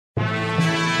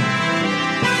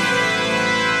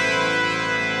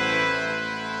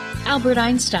Albert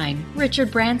Einstein,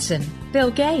 Richard Branson,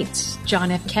 Bill Gates, John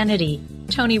F. Kennedy,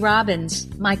 Tony Robbins,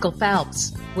 Michael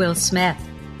Phelps, Will Smith.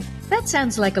 That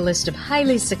sounds like a list of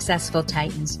highly successful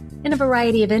titans in a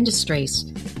variety of industries.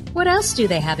 What else do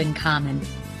they have in common?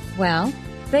 Well,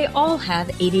 they all have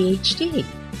ADHD,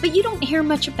 but you don't hear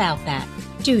much about that,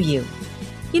 do you?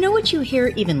 You know what you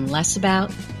hear even less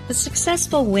about? The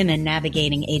successful women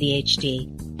navigating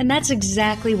ADHD. And that's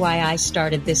exactly why I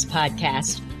started this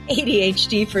podcast,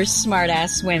 ADHD for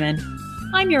Smartass Women.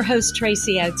 I'm your host,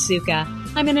 Tracy Otsuka.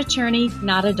 I'm an attorney,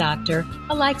 not a doctor,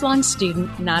 a lifelong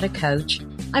student, not a coach.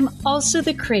 I'm also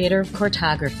the creator of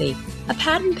Cortography, a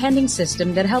patent-pending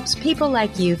system that helps people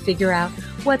like you figure out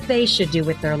what they should do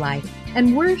with their life.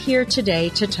 And we're here today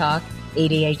to talk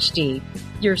ADHD,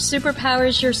 your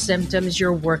superpowers, your symptoms,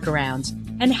 your workarounds,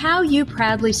 and how you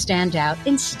proudly stand out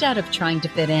instead of trying to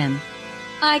fit in.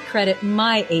 I credit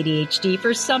my ADHD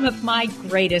for some of my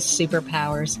greatest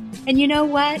superpowers. And you know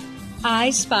what?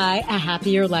 I spy a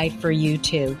happier life for you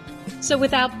too. So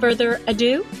without further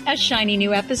ado, a shiny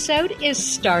new episode is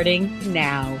starting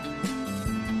now.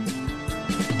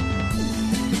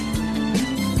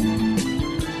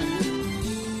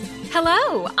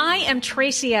 Hello, I am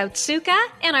Tracy Otsuka,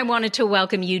 and I wanted to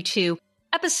welcome you to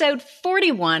episode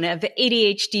 41 of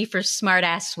ADHD for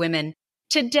Smartass Women.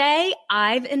 Today,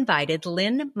 I've invited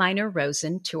Lynn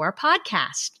Miner-Rosen to our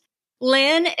podcast.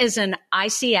 Lynn is an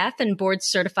ICF and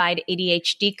board-certified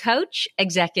ADHD coach,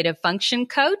 executive function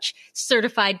coach,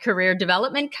 certified career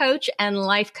development coach, and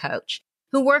life coach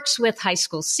who works with high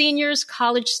school seniors,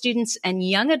 college students, and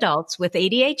young adults with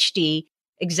ADHD,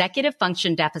 executive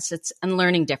function deficits, and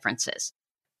learning differences.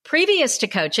 Previous to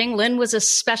coaching, Lynn was a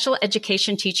special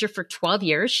education teacher for 12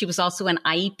 years. She was also an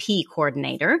IEP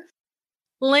coordinator.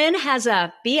 Lynn has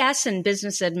a BS in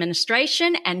business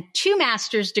administration and 2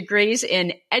 master's degrees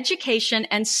in education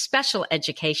and special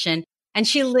education, and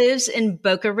she lives in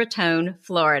Boca Raton,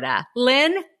 Florida.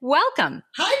 Lynn, welcome.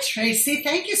 Hi, Tracy.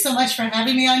 Thank you so much for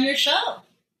having me on your show.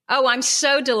 Oh, I'm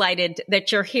so delighted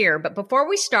that you're here. But before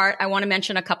we start, I want to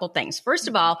mention a couple things. First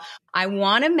of all, I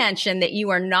want to mention that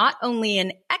you are not only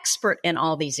an expert in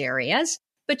all these areas,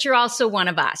 but you're also one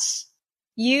of us.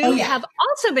 You have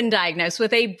also been diagnosed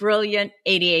with a brilliant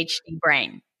ADHD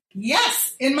brain.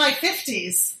 Yes, in my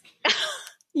 50s.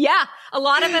 Yeah, a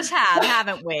lot of us have,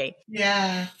 haven't we?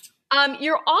 Yeah.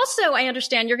 You're also, I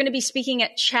understand, you're going to be speaking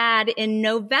at CHAD in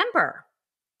November.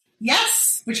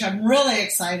 Yes, which I'm really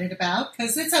excited about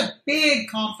because it's a big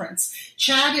conference.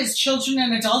 CHAD is Children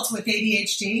and Adults with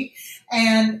ADHD,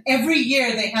 and every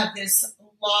year they have this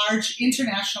large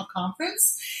international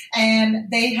conference, and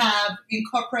they have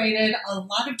incorporated a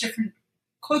lot of different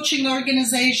coaching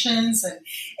organizations and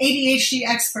ADHD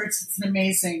experts. It's an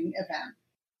amazing event.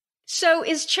 So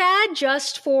is CHAD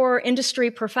just for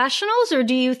industry professionals, or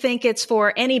do you think it's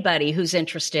for anybody who's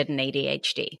interested in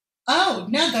ADHD? Oh,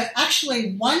 no,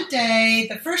 actually one day,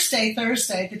 the first day,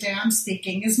 Thursday, the day I'm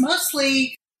speaking, is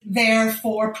mostly there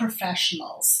for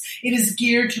professionals. It is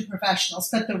geared to professionals,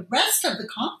 but the rest of the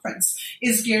conference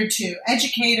is geared to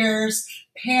educators,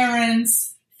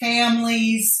 parents,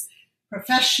 families,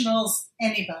 professionals,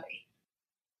 anybody.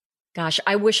 Gosh,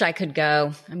 I wish I could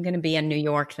go. I'm going to be in New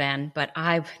York then, but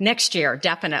next year,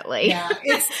 definitely. Yeah,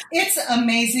 it's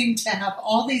amazing to have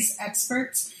all these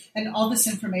experts and all this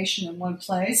information in one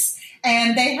place.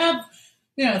 And they have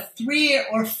 3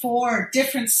 or 4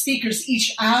 different speakers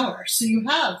each hour. So you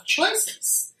have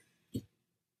choices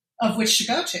of which to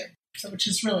go to, which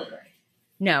is really great.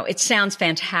 No, it sounds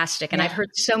fantastic. And I've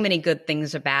heard so many good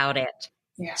things about it.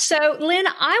 Yeah. So, Lynn,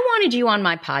 I wanted you on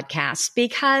my podcast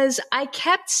because I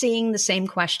kept seeing the same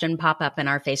question pop up in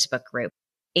our Facebook group,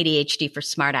 ADHD for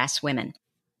Smartass Women.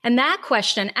 And that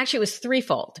question actually was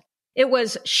threefold. It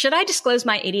was, should I disclose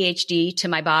my ADHD to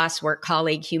my boss, work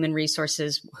colleague, human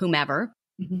resources, whomever?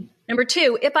 Mm-hmm. Number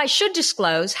 2, if I should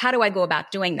disclose, how do I go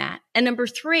about doing that? And number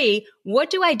 3, what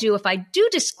do I do if I do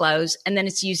disclose and then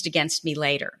it's used against me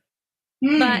later?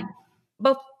 But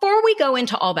before we go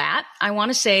into all that, I want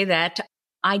to say that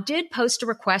I did post a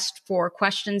request for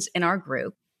questions in our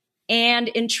group. And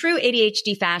in true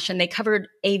ADHD fashion, they covered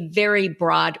a very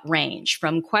broad range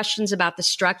from questions about the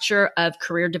structure of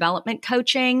career development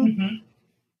coaching,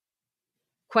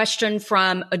 question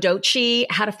from Adochi,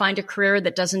 how to find a career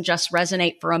that doesn't just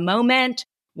resonate for a moment,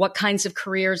 what kinds of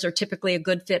careers are typically a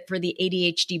good fit for the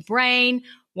ADHD brain,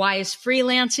 why is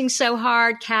freelancing so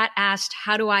hard? Kat asked,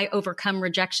 how do I overcome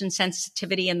rejection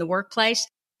sensitivity in the workplace?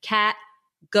 Kat,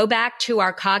 go back to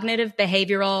our cognitive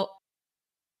behavioral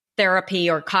therapy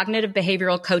or cognitive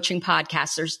behavioral coaching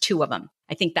podcast. There's 2 of them.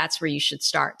 I think that's where you should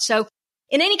start. So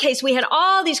in any case, we had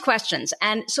all these questions.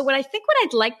 And so what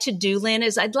I'd like to do, Lynn,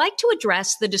 is I'd like to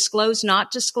address the disclose,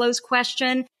 not disclose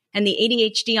question and the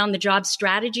ADHD on the job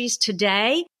strategies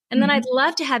today. And then I'd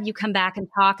love to have you come back and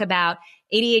talk about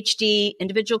ADHD,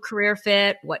 individual career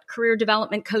fit, what career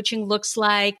development coaching looks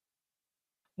like,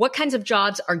 what kinds of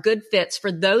jobs are good fits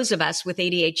for those of us with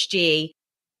ADHD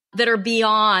that are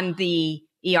beyond the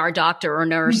ER doctor or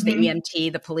nurse, the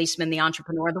EMT, the policeman, the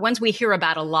entrepreneur, the ones we hear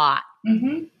about a lot.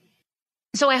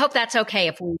 So I hope that's okay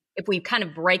if we kind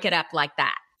of break it up like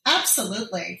that.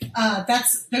 Absolutely.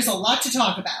 There's a lot to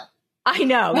talk about. I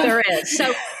know there is.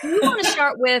 So do you want to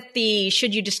start with the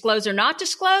should you disclose or not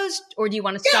disclose, or do you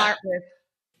want to start with?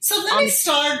 So let me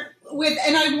start with,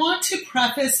 and I want to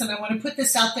preface, and I want to put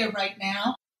this out there right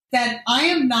now, that I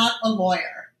am not a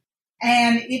lawyer.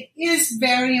 And it is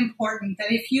very important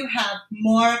that if you have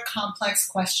more complex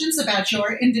questions about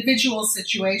your individual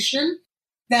situation,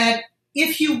 that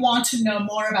if you want to know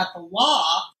more about the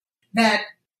law, that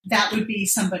would be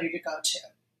somebody to go to.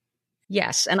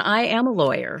 Yes, and I am a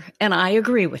lawyer, and I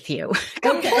agree with you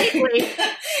completely.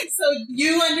 So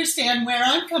you understand where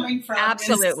I'm coming from.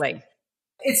 Absolutely.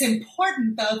 It's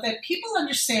important, though, that people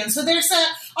understand. So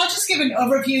I'll just give an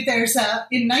overview.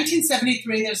 In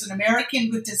 1973, there's an American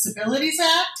with Disabilities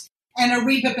Act and a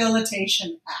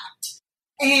Rehabilitation Act.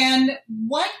 And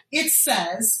what it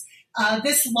says,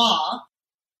 this law,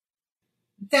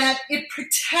 that it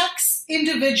protects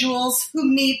individuals who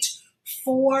meet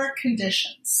 4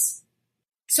 conditions.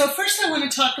 So first I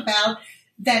want to talk about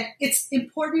that it's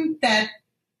important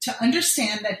to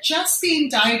understand that just being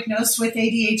diagnosed with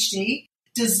ADHD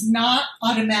does not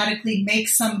automatically make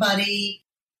somebody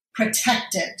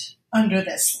protected under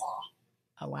this law.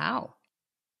 Oh, wow.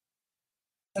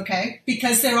 Okay,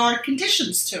 because there are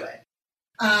conditions to it.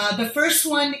 The first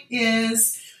one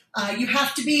is you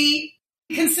have to be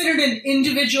considered an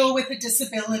individual with a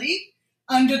disability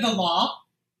under the law.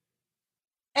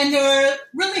 And there are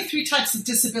really 3 types of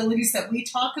disabilities that we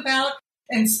talk about,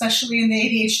 and especially in the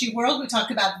ADHD world. We talk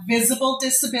about visible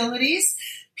disabilities,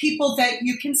 people that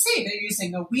you can see. They're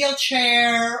using a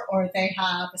wheelchair, or they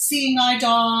have a seeing eye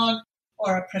dog,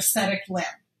 or a prosthetic limb.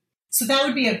 So that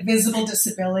would be a visible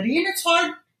disability, and it's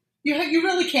hard. You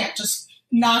really can't just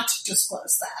not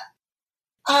disclose that.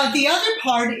 The other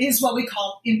part is what we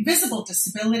call invisible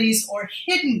disabilities or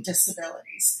hidden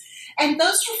disabilities. And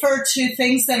those refer to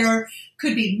things that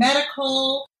could be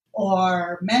medical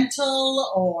or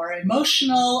mental or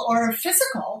emotional or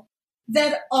physical,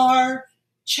 that are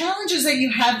challenges that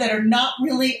you have that are not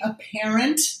really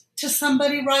apparent to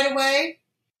somebody right away.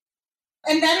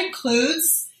 And that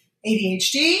includes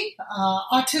ADHD,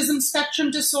 autism spectrum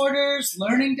disorders,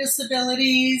 learning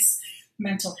disabilities,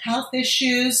 mental health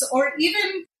issues, or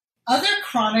even other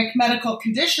chronic medical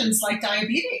conditions like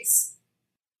diabetes.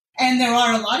 And there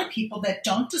are a lot of people that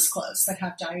don't disclose that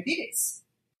have diabetes.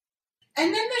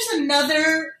 And then there's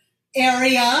another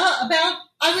area,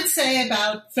 I would say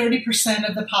about 30%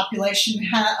 of the population,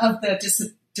 of the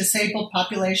disabled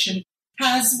population,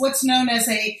 has what's known as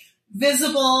a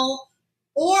visible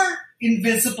or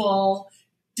invisible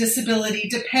disability,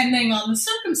 depending on the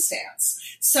circumstance.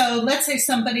 So let's say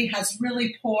somebody has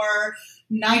really poor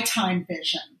nighttime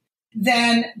vision.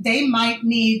 Then they might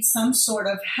need some sort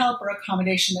of help or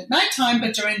accommodation at nighttime,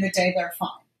 but during the day, they're fine.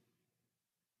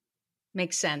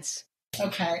 Makes sense.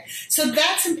 Okay. So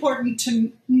that's important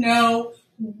to know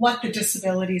what the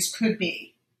disabilities could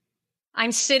be.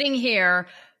 I'm sitting here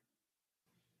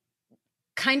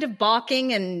kind of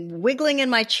balking and wiggling in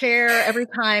my chair every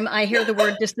time I hear the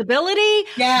word disability.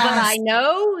 Yes. But I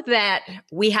know that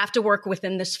we have to work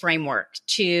within this framework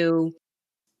to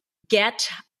get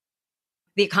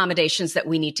the accommodations that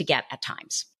we need to get at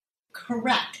times.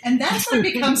 Correct. And that's where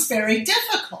it becomes very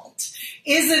difficult.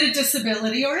 Is it a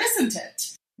disability or isn't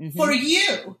it for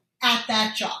you at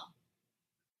that job?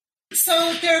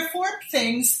 So there are 4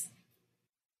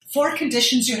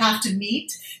 conditions you have to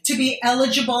meet to be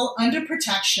eligible under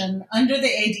protection under the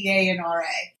ADA and RA.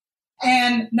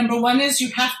 And number 1 is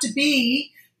you have to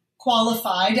be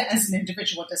qualified as an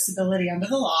individual with disability under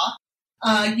the law.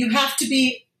 You have to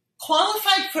be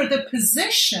qualified for the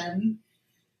position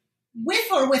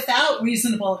with or without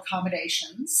reasonable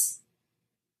accommodations.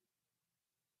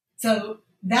 So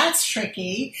that's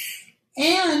tricky.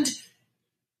 And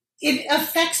it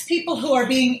affects people who are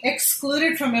being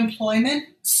excluded from employment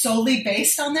solely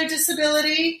based on their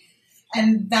disability,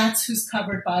 and that's who's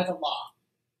covered by the law.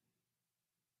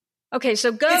 Okay, so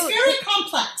It's very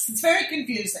complex. It's very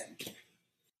confusing.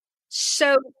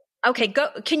 So, okay,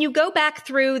 can you go back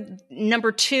through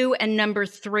number 2 and number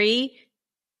 3?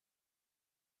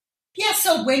 Yeah,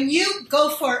 so when you go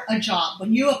for a job,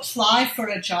 when you apply for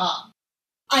a job,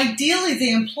 ideally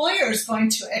the employer is going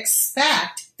to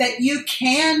expect that you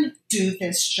can do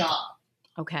this job.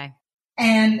 Okay.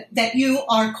 And that you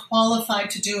are qualified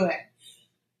to do it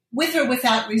with or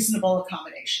without reasonable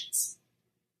accommodations.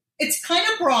 It's kind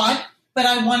of broad, but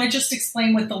I want to just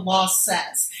explain what the law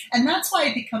says. And that's why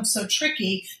it becomes so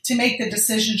tricky to make the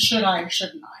decision, should I or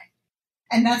shouldn't I?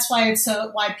 And that's why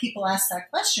why people ask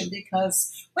that question,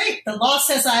 because wait, the law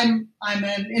says I'm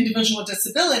an individual with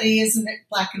disability, isn't it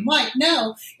black and white?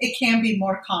 No, it can be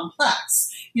more complex.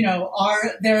 There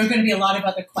are going to be a lot of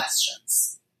other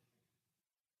questions.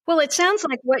 Well, it sounds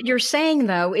like what you're saying,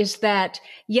 though, is that,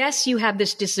 yes, you have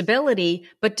this disability,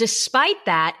 but despite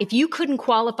that, if you couldn't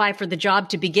qualify for the job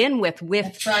to begin with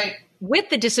That's right. with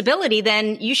the disability,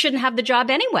 then you shouldn't have the job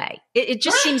anyway. It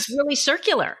just seems really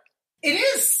circular. It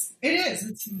is. It is.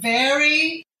 It's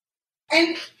very,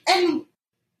 and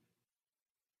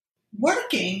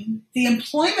working, the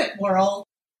employment world,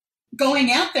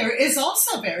 going out there is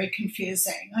also very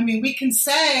confusing. I mean, we can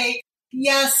say,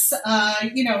 yes,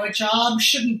 a job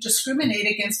shouldn't discriminate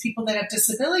against people that have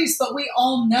disabilities, but we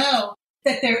all know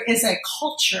that there is a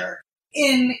culture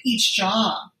in each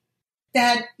job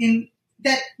that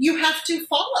you have to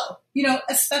follow,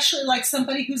 especially like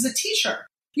somebody who's a teacher.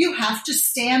 You have to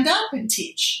stand up and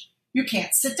teach. You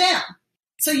can't sit down.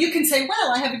 So you can say,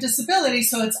 well, I have a disability,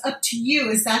 so it's up to you.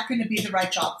 Is that going to be the right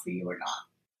job for you or not?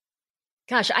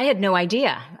 Gosh, I had no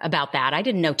idea about that. I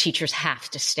didn't know teachers have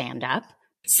to stand up.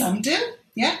 Some do.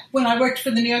 Yeah. When I worked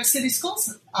for the New York City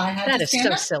schools, I had to stand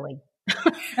up. That is so silly.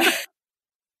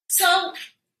 So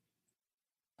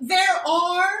there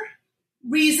are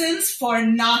reasons for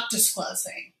not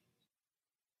disclosing.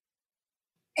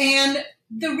 And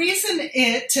the reason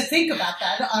to think about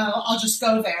that, I'll just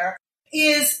go there,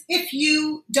 is if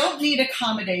you don't need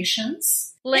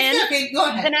accommodations. Lynn, go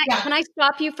ahead. Can I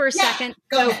stop you for a second?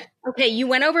 Go ahead. Okay, you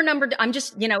went over I'm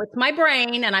just, it's my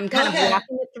brain and I'm kind of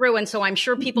walking it through. And so I'm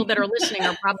sure people that are listening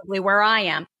are probably where I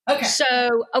am. Okay.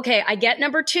 So, I get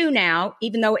number 2 now,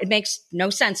 even though it makes no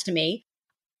sense to me.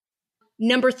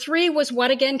 Number 3 was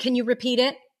what again? Can you repeat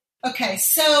it? Okay,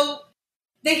 so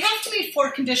they have to meet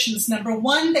 4 conditions. Number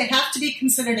 1, they have to be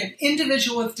considered an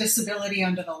individual with disability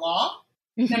under the law.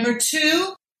 Mm-hmm. Number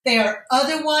 2, they are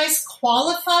otherwise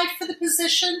qualified for the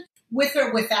position with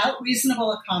or without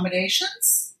reasonable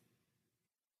accommodations.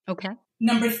 Okay.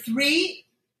 Number 3,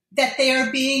 that they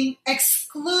are being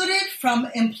excluded from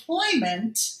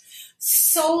employment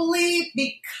solely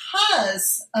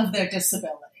because of their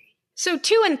disability. So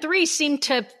 2 and 3 seem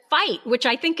to fight, which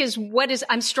I think is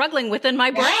I'm struggling with in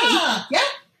my brain. Yeah.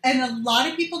 And a lot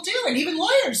of people do, and even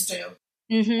lawyers do.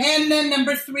 Mm-hmm. And then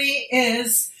number 3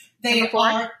 is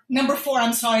number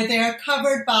 4, they are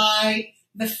covered by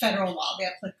the federal law, the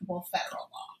applicable federal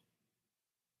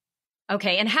law.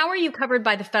 Okay. And how are you covered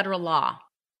by the federal law?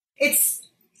 It's,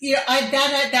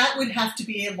 that would have to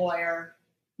be a lawyer.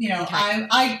 Okay.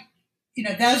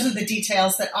 Those are the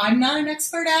details that I'm not an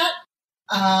expert at.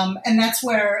 And that's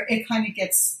where it kind of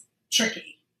gets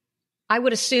tricky. I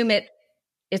would assume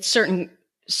it's certain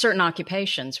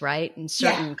occupations, right? And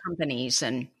certain companies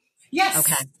and. Yes.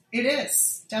 Okay. It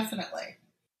is, definitely.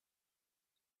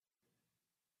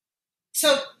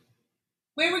 So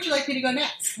where would you like me to go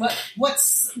next?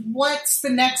 What's the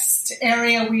next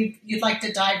area you'd like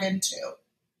to dive into?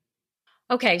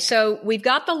 Okay, so we've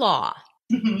got the law.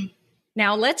 Mm-hmm.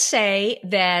 Now let's say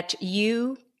that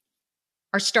you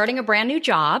are starting a brand new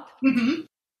job. Mm-hmm.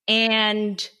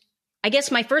 And I guess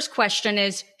my first question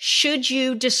is, should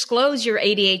you disclose your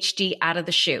ADHD out of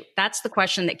the chute? That's the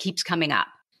question that keeps coming up.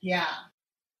 Yeah.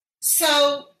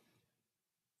 So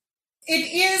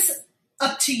it is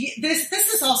up to you. This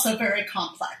is also very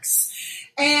complex.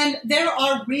 And there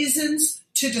are reasons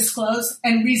to disclose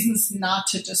and reasons not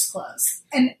to disclose.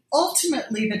 And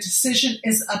ultimately, the decision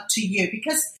is up to you,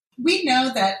 because we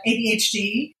know that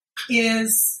ADHD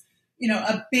is,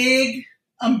 a big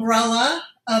umbrella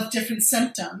of different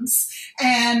symptoms.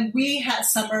 And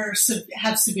some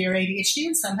have severe ADHD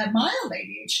and some have mild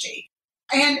ADHD.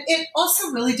 And it also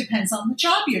really depends on the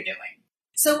job you're doing.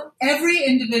 So every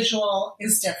individual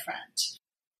is different.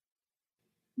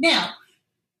 Now,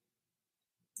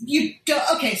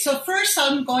 so first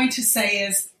I'm going to say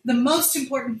is the most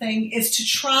important thing is to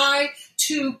try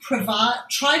to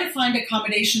find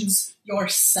accommodations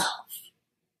yourself.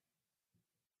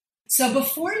 So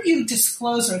before you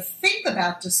disclose or think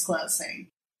about disclosing,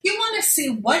 you want to see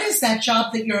what is that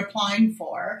job that you're applying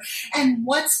for and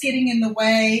what's getting in the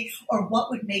way or what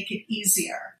would make it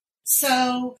easier.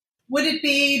 So would it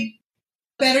be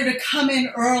better to come in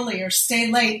early or stay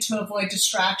late to avoid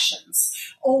distractions,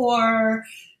 or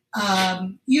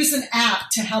use an app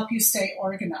to help you stay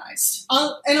organized.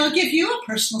 I'll give you a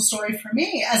personal story for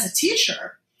me. As a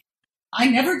teacher, I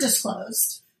never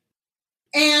disclosed.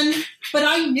 But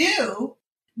I knew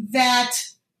that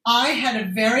I had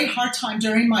a very hard time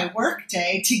during my work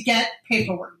day to get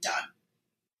paperwork done.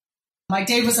 My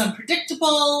day was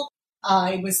unpredictable.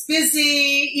 I was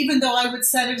busy. Even though I would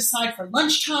set it aside for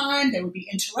lunchtime, there would be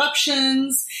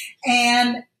interruptions.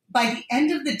 And by the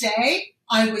end of the day,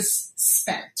 I was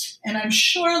spent. And I'm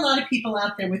sure a lot of people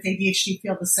out there with ADHD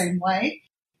feel the same way,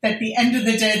 that at the end of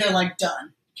the day, they're like,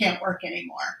 done, can't work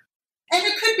anymore. And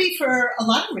it could be for a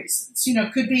lot of reasons.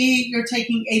 It could be you're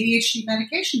taking ADHD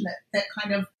medication that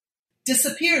kind of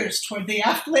disappears toward the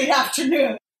late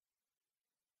afternoon.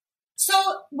 So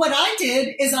what I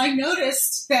did is I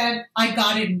noticed that I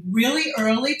got in really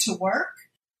early to work.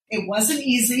 It wasn't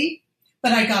easy,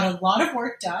 but I got a lot of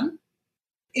work done.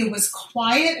 It was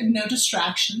quiet and no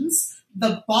distractions.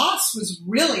 The boss was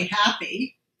really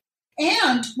happy.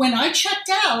 And when I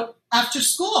checked out after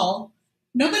school,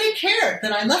 nobody cared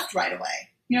that I left right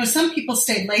away. Some people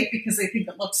stayed late because they think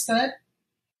it looks good.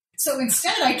 So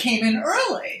instead, I came in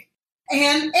early,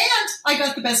 and I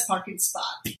got the best parking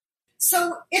spot.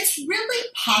 So it's really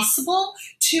possible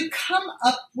to come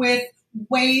up with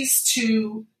ways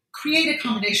to create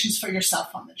accommodations for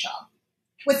yourself on the job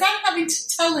without having to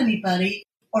tell anybody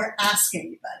or ask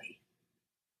anybody.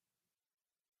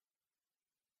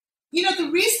 The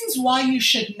reasons why you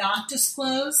should not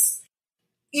disclose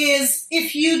is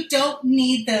if you don't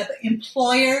need the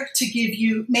employer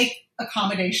to make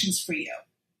accommodations for you.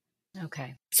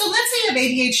 Okay. So let's say you have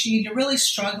ADHD and you're really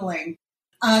struggling.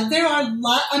 There are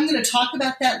I'm going to talk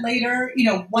about that later,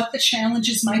 what the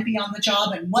challenges might be on the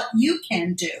job and what you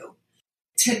can do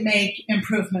to make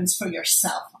improvements for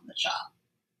yourself on the job.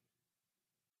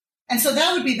 And so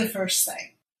that would be the first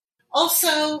thing.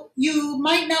 Also, you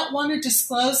might not want to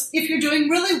disclose if you're doing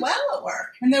really well at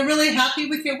work and they're really happy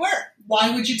with your work.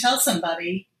 Why would you tell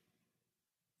somebody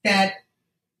that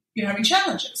you're having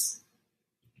challenges?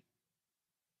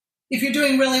 If you're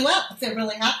doing really well, if they're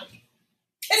really happy.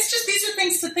 It's just, these are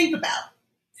things to think about.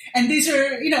 And these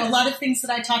are, a lot of things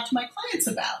that I talk to my clients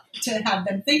about to have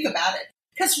them think about it.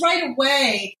 Because right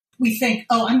away we think,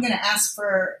 oh, I'm going to ask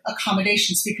for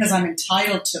accommodations because I'm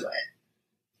entitled to it.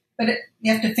 But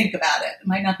you have to think about it. It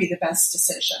might not be the best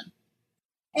decision.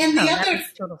 And that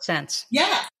makes total sense.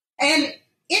 Yeah. And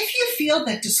if you feel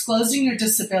that disclosing your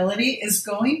disability is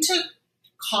going to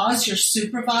cause your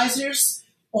supervisors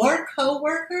or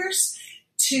coworkers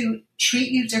to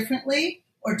treat you differently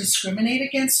or discriminate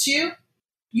against you,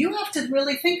 you have to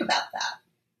really think about that.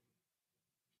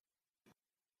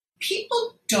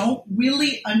 People don't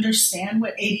really understand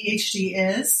what ADHD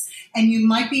is, and you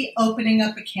might be opening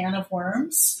up a can of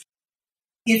worms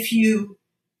if you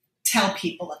tell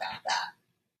people about that.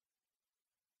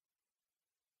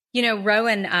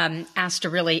 Rowan asked a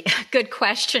really good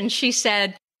question. She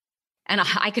said, and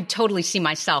I could totally see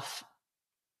myself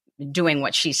doing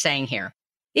what she's saying here.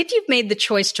 If you've made the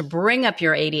choice to bring up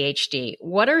your ADHD,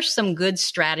 what are some good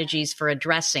strategies for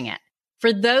addressing it?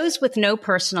 For those with no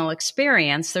personal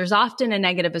experience, there's often a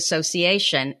negative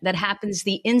association that happens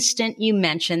the instant you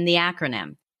mention the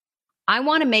acronym. I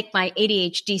want to make my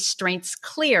ADHD strengths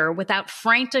clear without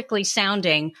frantically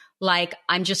sounding like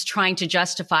I'm just trying to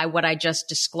justify what I just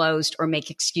disclosed or make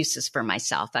excuses for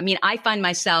myself. I mean, I find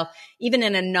myself, even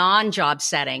in a non-job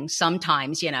setting,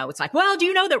 sometimes, it's like, well, do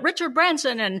you know that Richard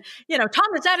Branson and,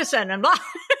 Thomas Edison and blah.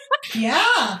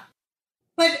 Yeah.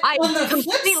 But I on the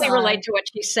completely flip side, relate to what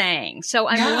she's saying. So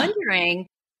I'm wondering,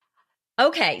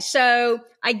 okay, so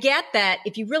I get that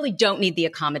if you really don't need the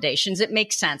accommodations, it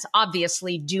makes sense.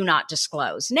 Obviously, do not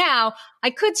disclose. Now,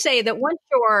 I could say that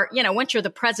once you're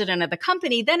the president of the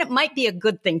company, then it might be a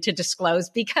good thing to disclose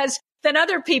because then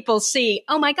other people see,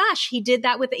 oh my gosh, he did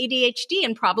that with ADHD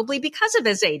and probably because of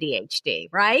his ADHD,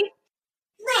 right?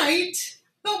 Right.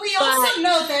 But we also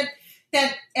know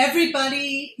that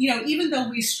everybody, even though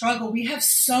we struggle, we have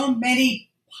so many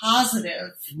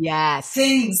positive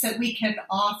things that we can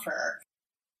offer.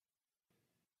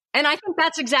 And I think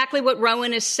that's exactly what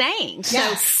Rowan is saying.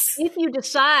 Yes. So if you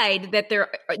decide that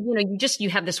you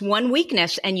have this one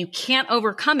weakness and you can't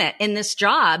overcome it in this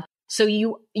job, so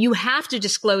you have to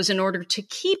disclose in order to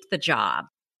keep the job.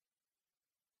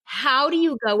 How do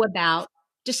you go about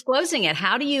disclosing it?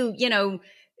 How do you,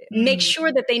 make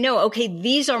sure that they know, okay,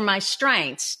 these are my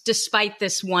strengths despite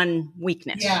this one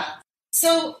weakness? Yeah.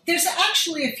 So there's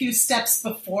actually a few steps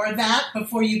before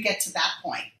you get to that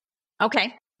point.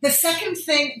 Okay. The second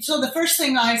thing, so the first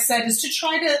thing I said is to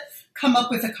try to come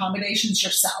up with accommodations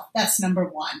yourself. That's number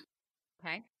one.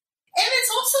 Okay. And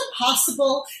it's also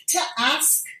possible to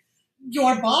ask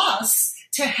your boss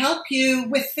to help you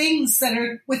with things that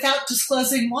are without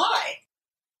disclosing why.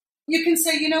 You can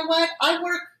say, you know what, I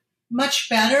work much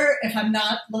better if I'm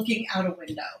not looking out a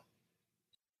window.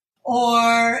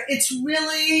 Or it's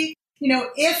really,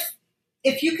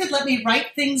 if you could let me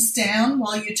write things down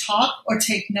while you talk or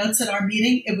take notes at our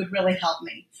meeting, it would really help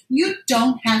me. You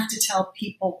don't have to tell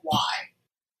people why.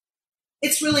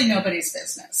 It's really nobody's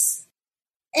business.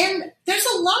 And there's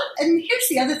a lot, and here's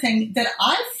the other thing that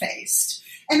I've faced,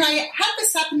 and I had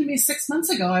this happen to me 6 months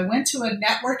ago. I went to a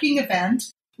networking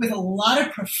event with a lot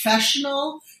of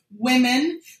professional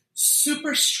women,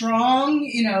 super strong,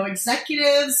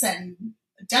 executives and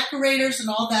decorators and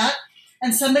all that.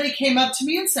 And somebody came up to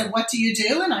me and said, what do you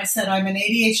do? And I said, I'm an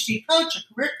ADHD coach,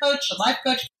 a career coach, a life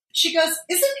coach. She goes,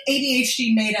 isn't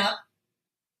ADHD made up?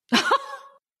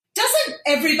 Doesn't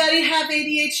everybody have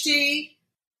ADHD?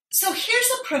 So here's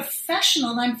a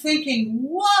professional, and I'm thinking,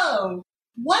 whoa,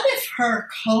 what if her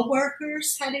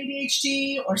coworkers had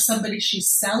ADHD or somebody she's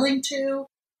selling to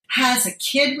has a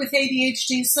kid with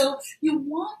ADHD? So you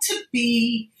want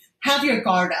to have your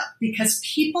guard up because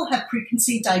people have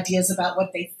preconceived ideas about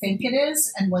what they think it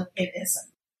is and what it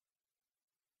isn't.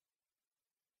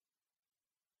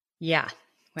 Yeah.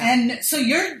 Well. And so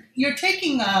you're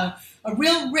taking a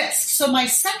real risk. So my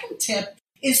second tip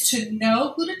is to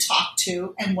know who to talk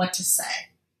to and what to say.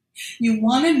 You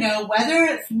want to know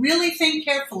really think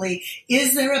carefully,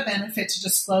 is there a benefit to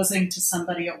disclosing to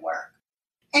somebody at work?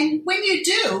 And when you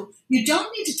do, you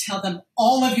don't need to tell them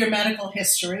all of your medical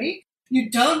history. You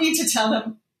don't need to tell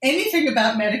them anything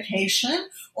about medication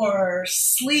or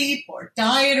sleep or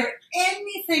diet or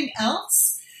anything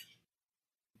else.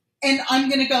 And I'm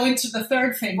going to go into the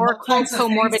third thing. Or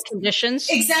comorbid conditions.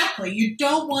 Exactly. You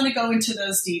don't want to go into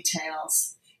those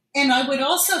details. And I would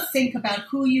also think about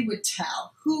who you would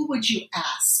tell. Who would you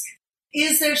ask?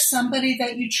 Is there somebody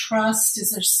that you trust?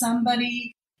 Is there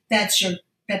somebody that's a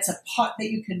part that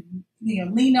you can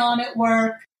lean on at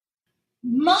work?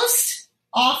 Most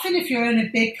often, if you're in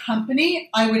a big company,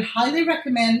 I would highly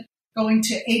recommend going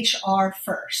to HR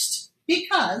first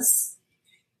because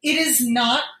it is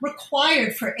not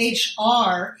required for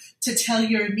HR to tell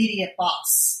your immediate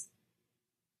boss.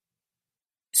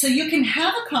 So you can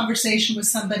have a conversation with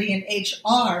somebody in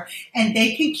HR and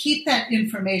they can keep that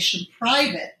information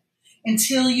private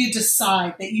until you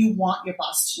decide that you want your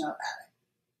boss to know about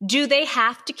it. Do they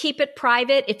have to keep it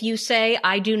private if you say,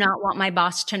 I do not want my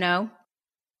boss to know?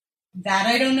 That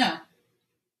I don't know.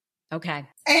 Okay.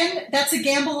 And that's a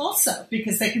gamble also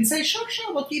because they can say, sure,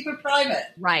 we'll keep it private.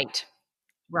 Right.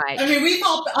 I mean,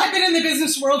 I've been in the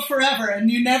business world forever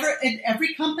and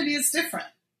every company is different.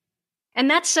 And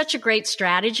that's such a great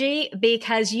strategy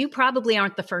because you probably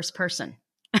aren't the first person.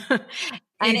 And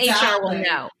exactly. HR will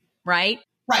know, right?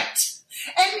 Right.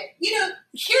 And,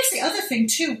 here's the other thing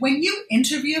too. When you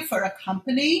interview for a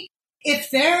company,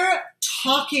 if they're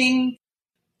talking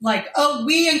like, oh,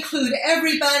 we include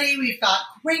everybody, we've got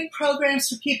great programs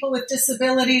for people with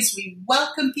disabilities, we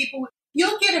welcome people,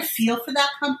 you'll get a feel for that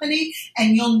company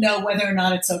and you'll know whether or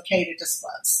not it's okay to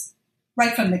disclose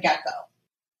right from the get-go.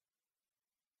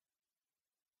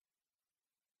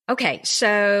 Okay,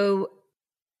 so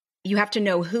you have to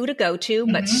know who to go to,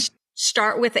 but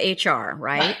start with HR,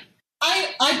 right?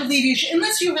 I believe you should,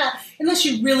 unless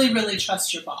you really, really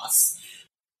trust your boss.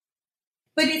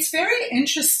 But it's very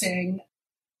interesting.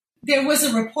 There was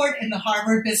a report in the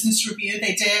Harvard Business Review.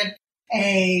 They did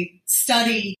a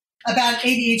study about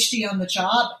ADHD on the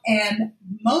job, and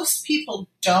most people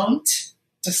don't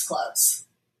disclose.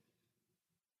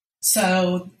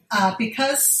 So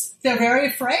because they're very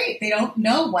afraid, they don't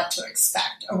know what to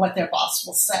expect or what their boss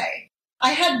will say.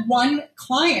 I had one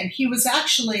client, he was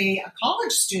actually a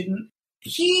college student.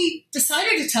 He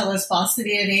decided to tell his boss that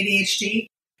he had ADHD,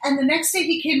 and the next day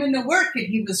he came into work and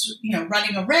he was,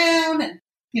 running around and,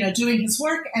 doing his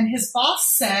work, and his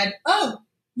boss said, oh,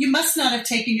 you must not have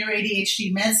taken your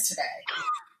ADHD meds today.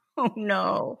 Oh,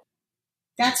 no.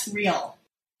 That's real.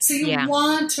 So you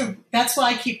want to, that's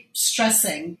why I keep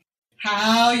stressing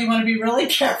how you want to be really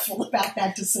careful about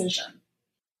that decision.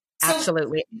 So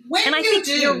absolutely. And I think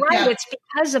you're right. It's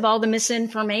because of all the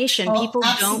misinformation. People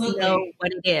don't know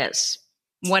what it is,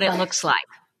 what it looks like.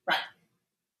 Right.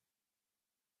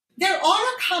 There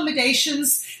are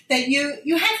accommodations that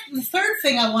you have. The third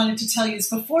thing I wanted to tell you is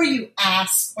before you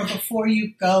ask or before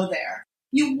you go there,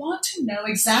 you want to know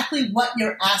exactly what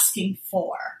you're asking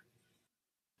for.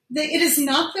 It is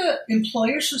not the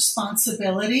employer's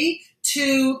responsibility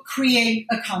to create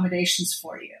accommodations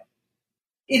for you.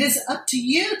 It is up to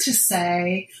you to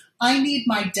say, I need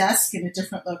my desk in a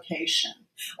different location,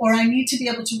 or I need to be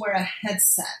able to wear a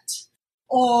headset,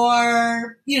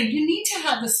 or, you need to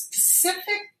have a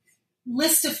specific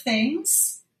list of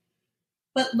things,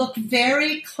 but look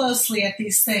very closely at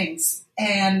these things.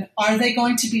 And are they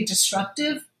going to be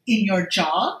disruptive in your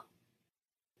job,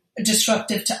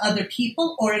 disruptive to other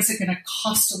people, or is it going to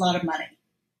cost a lot of money?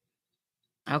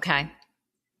 Okay.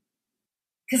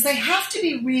 Because they have to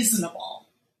be reasonable.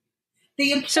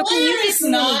 The employer So can you is give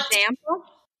me an not example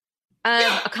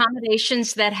of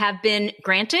accommodations that have been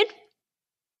granted?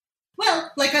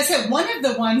 Well, like I said, one of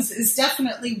the ones is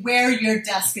definitely where your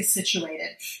desk is situated.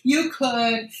 You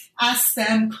could ask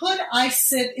them, could I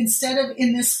sit instead of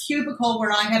in this cubicle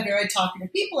where I have very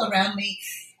talkative people around me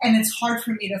and it's hard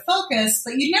for me to focus,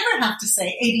 but you never have to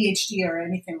say ADHD or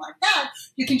anything like that.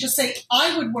 You can just say,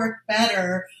 I would work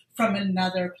better from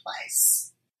another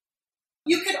place.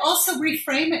 You could also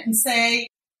reframe it and say,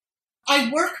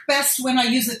 I work best when I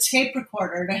use a tape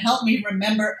recorder to help me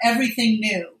remember everything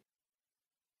new.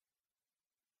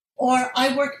 Or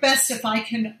I work best if I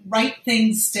can write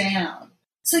things down.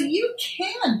 So you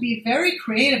can be very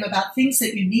creative about things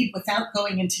that you need without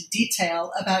going into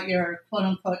detail about your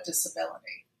quote-unquote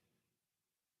disability.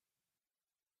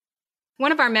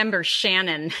 One of our members,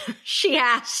 Shannon, she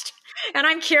asked, and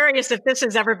I'm curious if this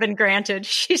has ever been granted.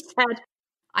 She said,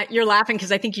 you're laughing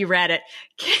because I think you read it.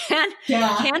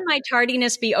 Can my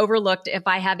tardiness be overlooked if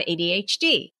I have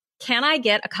ADHD? Can I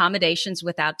get accommodations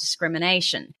without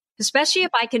discrimination? Especially if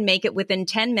I can make it within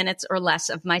 10 minutes or less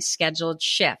of my scheduled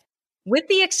shift. With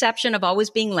the exception of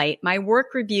always being late, my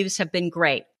work reviews have been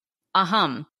great.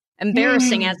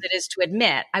 Embarrassing as it is to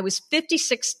admit, I was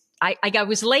I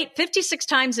was late 56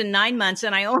 times in 9 months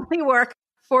and I only work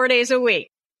 4 days a week.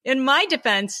 In my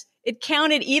defense, it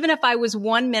counted even if I was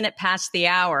 1 minute past the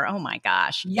hour. Oh my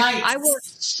gosh. Yikes. I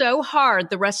worked so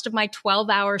hard the rest of my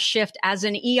 12-hour shift as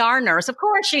an ER nurse. Of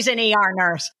course she's an ER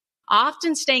nurse.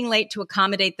 Often staying late to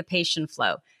accommodate the patient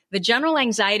flow. The general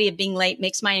anxiety of being late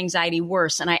makes my anxiety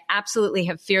worse, and I absolutely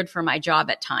have feared for my job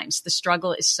at times. The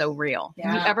struggle is so real.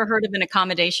 Yeah. Have you ever heard of an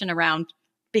accommodation around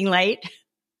being late?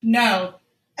 No.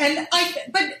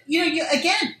 But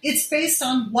again, it's based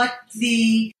on what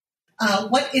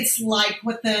it's like,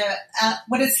 what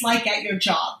it's like at your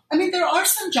job. I mean, there are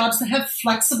some jobs that have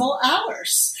flexible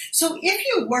hours. So if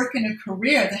you work in a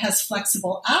career that has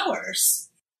flexible hours,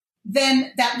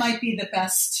 then that might be the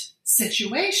best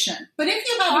situation. But if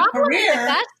you have a career,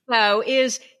 that though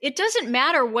is it doesn't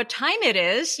matter what time it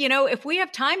is. If we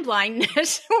have time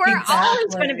blindness, we're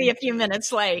always going to be a few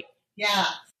minutes late. Yeah.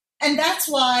 And that's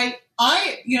why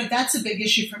that's a big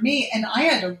issue for me. And I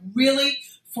had to really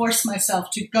force myself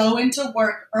to go into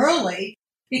work early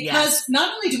because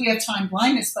not only do we have time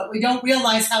blindness, but we don't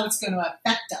realize how it's going to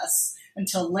affect us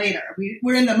until later.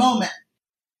 We're in the moment.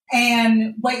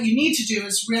 And what you need to do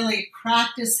is really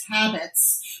practice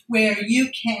habits where you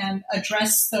can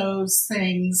address those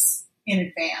things in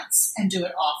advance and do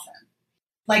it often.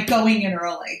 Like going in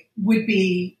early would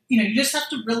be, you just have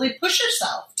to really push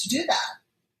yourself to do that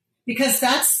because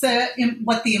that's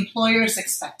what the employer is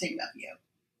expecting of you.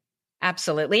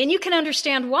 Absolutely. And you can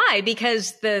understand why,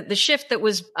 because the shift that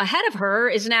was ahead of her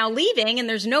is now leaving and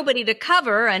there's nobody to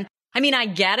cover. And I mean, I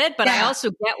get it, but I also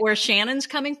get where Shannon's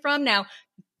coming from. Now,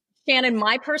 Shannon,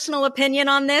 my personal opinion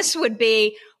on this would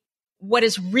be what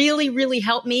has really, really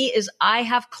helped me is I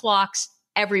have clocks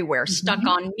everywhere, stuck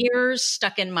on mirrors,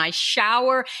 stuck in my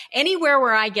shower, anywhere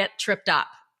where I get tripped up.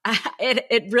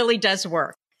 It really does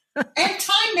work. And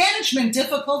time management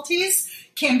difficulties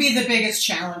can be the biggest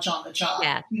challenge on the job,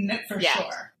 for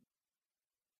sure.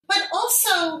 But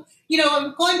also,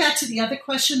 going back to the other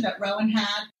question that Rowan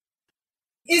had,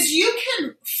 is you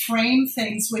can frame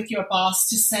things with your boss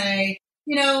to say,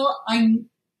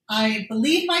 I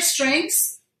believe my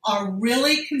strengths are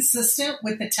really consistent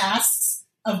with the tasks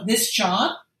of this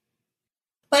job.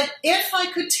 But if I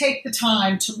could take the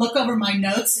time to look over my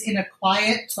notes in a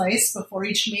quiet place before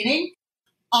each meeting,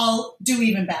 I'll do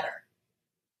even better.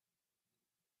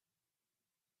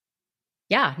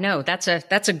 Yeah, no, that's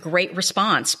a great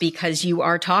response because you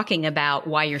are talking about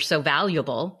why you're so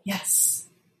valuable. Yes.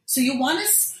 So you want to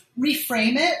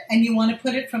reframe it and you want to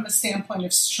put it from a standpoint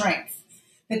of strength,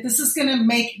 that this is going to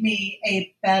make me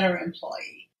a better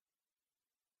employee.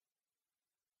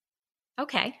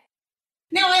 Okay.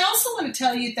 Now, I also want to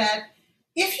tell you that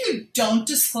if you don't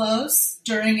disclose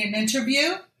during an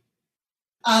interview,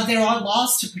 there are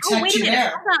laws to protect you there.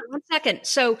 Hold on 1 second.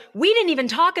 So we didn't even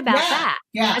talk about that.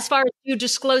 Yeah. As far as you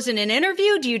disclose in an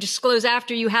interview, do you disclose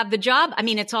after you have the job? I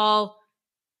mean, it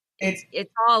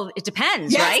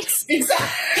depends, right?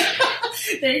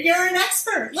 Exactly. You're an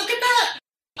expert. Look at that.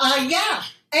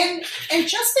 And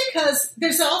just because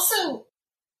there's also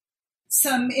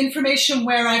some information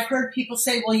where I've heard people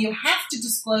say, well, you have to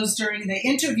disclose during the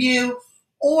interview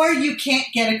or you can't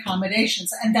get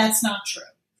accommodations. And that's not true.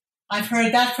 I've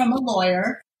heard that from a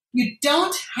lawyer. You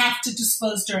don't have to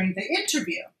disclose during the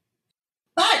interview.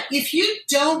 But if you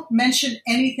don't mention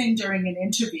anything during an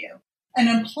interview, an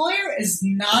employer is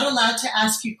not allowed to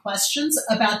ask you questions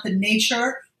about the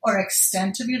nature or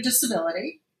extent of your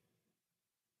disability.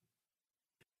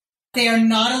 They are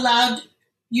not allowed,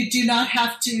 they're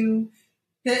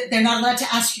not allowed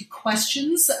to ask you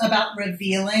questions about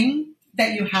revealing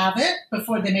that you have it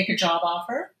before they make a job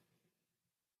offer.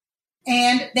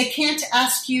 And they can't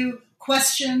ask you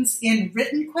questions in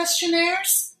written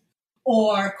questionnaires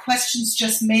or questions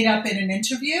just made up in an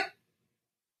interview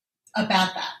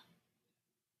about that.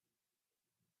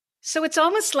 So it's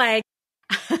almost like,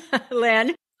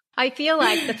 Lynn, I feel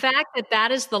like the fact that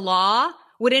that is the law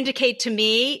would indicate to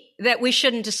me that we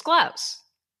shouldn't disclose.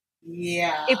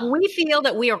 Yeah. If we feel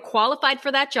that we are qualified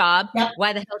for that job, yep.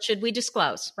 Why the hell should we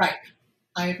disclose? Right.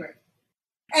 I agree.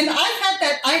 And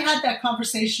I had that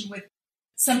conversation with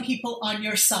some people on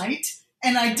your site,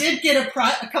 and I did get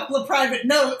a couple of private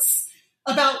notes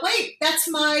about, wait, that's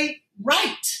my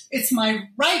right. It's my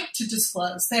right to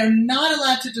disclose. They're not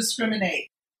allowed to discriminate.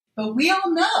 But we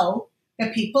all know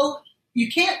that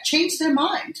you can't change their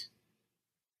mind.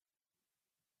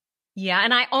 Yeah.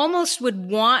 And I almost would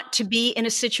want to be in a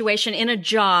situation, in a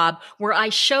job, where I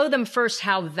show them first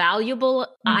how valuable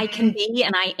I can be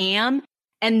and I am,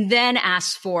 and then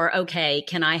ask for, okay,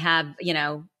 can I have,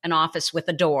 an office with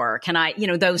a door? Can I,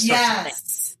 those sorts of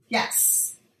things.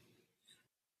 Yes.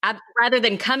 Rather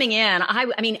than coming in,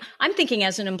 I'm thinking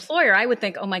as an employer, I would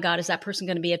think, oh my God, is that person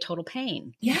going to be a total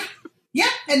pain? Yeah. Yeah.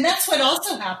 And that's what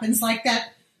also happens, like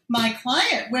that, my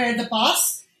client, where the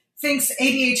boss thinks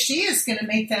ADHD is going to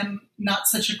make them not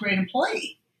such a great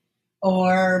employee,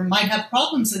 or might have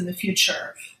problems in the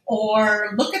future,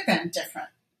 or look at them different.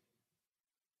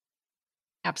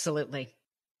 Absolutely.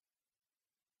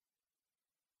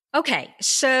 Okay.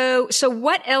 So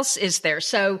what else is there?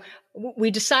 So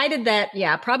we decided that,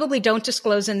 probably don't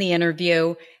disclose in the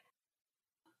interview.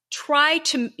 Try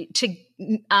to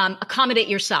accommodate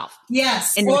yourself.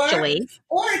 Yes. Initially.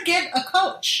 Or get a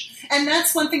coach. And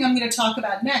that's one thing I'm going to talk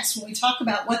about next when we talk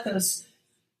about what those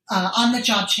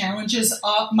on-the-job challenges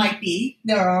might be.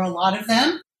 There are a lot of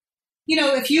them.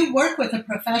 If you work with a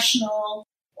professional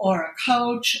or a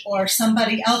coach or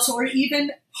somebody else, or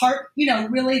even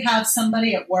really have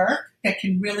somebody at work that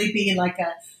can really be like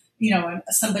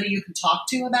somebody you can talk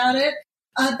to about it,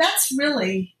 that's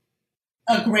really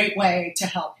a great way to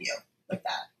help you with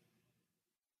that.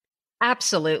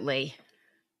 Absolutely.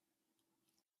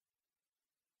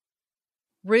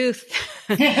 Ruth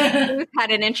had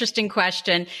an interesting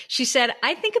question. She said,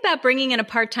 I think about bringing in a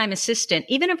part-time assistant,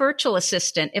 even a virtual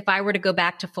assistant, if I were to go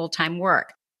back to full-time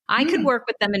work. I could work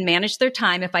with them and manage their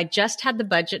time if I just had the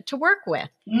budget to work with.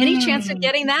 Any chance of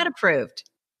getting that approved?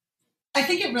 I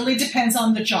think it really depends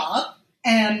on the job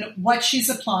and what she's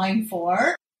applying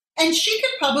for. And she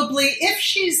could probably, if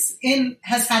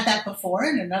has had that before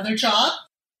in another job,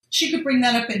 she could bring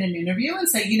that up in an interview and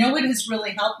say, it has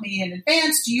really helped me in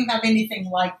advance. Do you have anything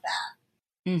like that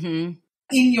in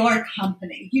your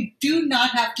company? You do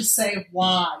not have to say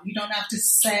why. You don't have to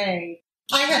say,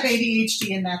 I have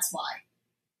ADHD and that's why.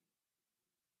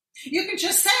 You can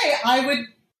just say, I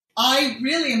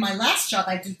really, in my last job,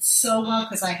 I did so well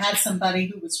because I had somebody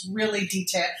who was really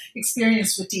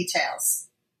experienced with details.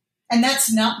 And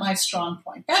that's not my strong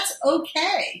point. That's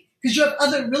okay because you have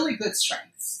other really good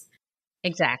strengths.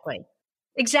 Exactly.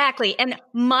 And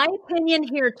my opinion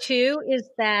here too is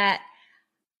that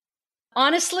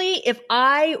honestly, if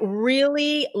I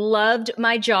really loved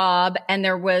my job and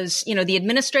there was, the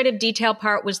administrative detail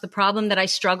part was the problem that I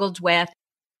struggled with,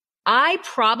 I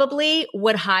probably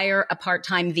would hire a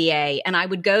part-time VA, and I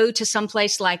would go to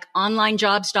someplace like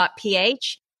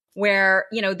onlinejobs.ph where,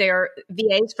 they're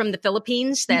VAs from the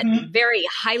Philippines, that very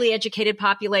highly educated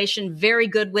population, very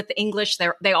good with English.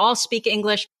 They all speak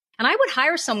English. And I would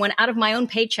hire someone out of my own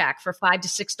paycheck for $5 to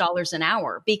 $6 an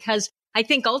hour, because I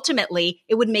think ultimately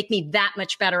it would make me that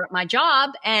much better at my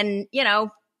job. And,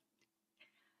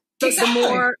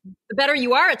 the better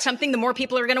you are at something, the more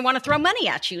people are going to want to throw money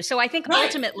at you. So I think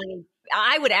ultimately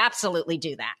I would absolutely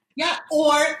do that. Yeah.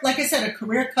 Or like I said, a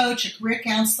career coach, a career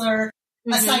counselor,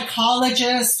 a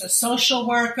psychologist, a social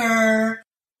worker,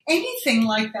 anything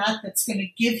like that that's going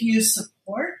to give you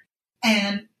support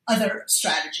and other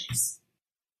strategies.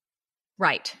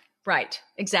 Right.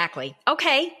 Exactly.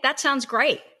 Okay. That sounds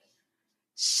great.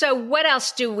 So what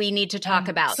else do we need to talk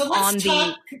about? So let's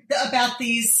talk about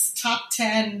these top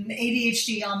 10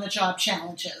 ADHD on the job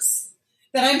challenges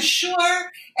that I'm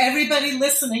sure everybody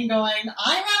listening going,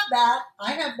 I have that.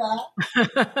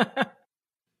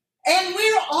 And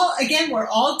we're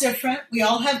all different. We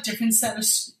all have different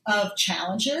sets of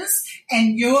challenges,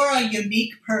 and you're a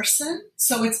unique person.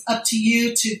 So it's up to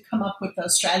you to come up with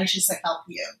those strategies that help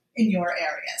you in your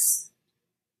areas.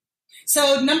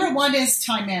 So number one is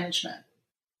time management.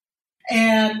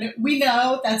 And we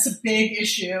know that's a big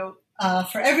issue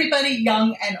for everybody,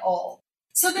 young and old.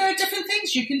 So there are different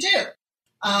things you can do.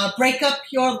 Break up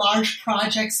your large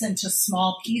projects into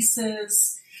small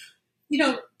pieces.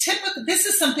 Typically, this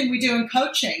is something we do in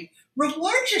coaching.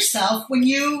 Reward yourself when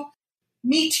you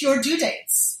meet your due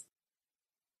dates.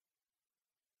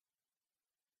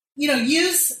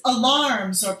 Use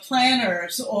alarms or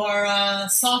planners or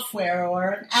software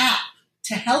or an app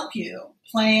to help you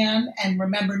plan and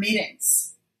remember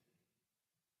meetings.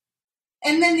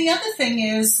 And then the other thing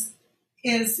is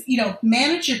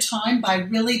manage your time by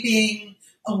really being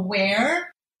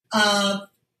aware of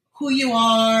who you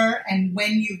are and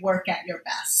when you work at your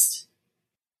best.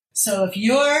 So if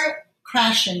you're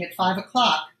crashing at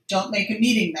 5:00, don't make a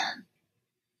meeting then.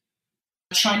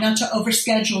 Try not to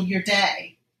overschedule your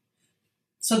day.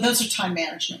 So those are time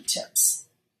management tips.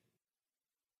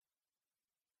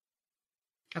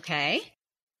 Okay.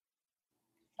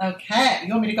 You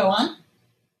want me to go on?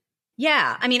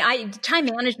 Yeah. I mean, time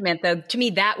management, though, to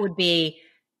me, that would be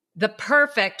the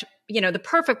perfect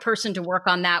person to work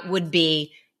on that would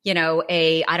be,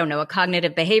 a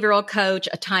cognitive behavioral coach,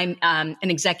 an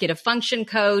executive function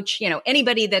coach,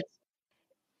 anybody that's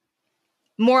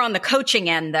more on the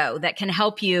coaching end, though, that can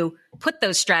help you put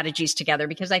those strategies together.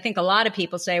 Because I think a lot of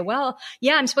people say, well,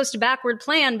 yeah, I'm supposed to backward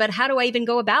plan, but how do I even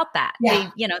go about that?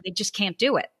 Yeah. They just can't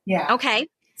do it. Yeah. Okay.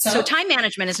 So time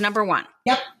management is number one.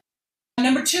 Yep.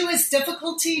 Number two is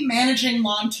difficulty managing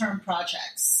long-term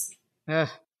projects. Ugh.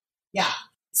 Yeah.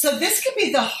 So this could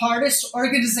be the hardest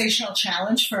organizational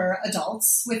challenge for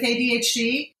adults with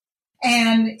ADHD.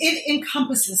 And it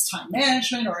encompasses time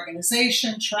management,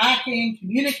 organization, tracking,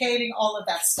 communicating, all of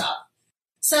that stuff.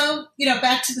 So,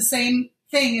 back to the same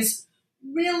thing is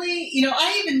really,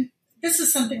 this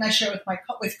is something I share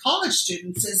with college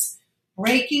students is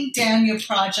breaking down your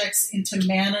projects into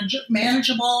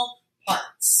manageable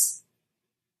parts.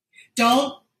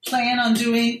 Don't plan on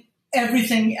doing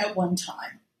everything at one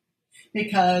time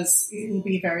because it will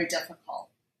be very difficult.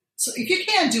 So if you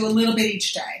can, do a little bit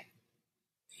each day.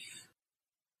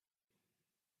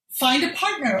 Find a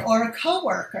partner or a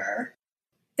coworker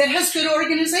that has good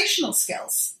organizational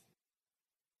skills.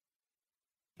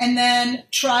 And then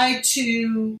try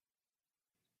to,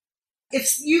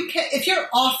 if you're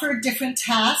offered different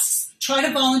tasks, try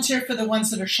to volunteer for the ones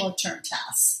that are short-term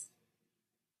tasks.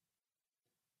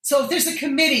 So if there's a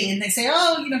committee and they say,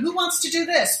 who wants to do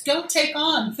this? Don't take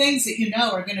on things that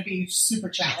are going to be super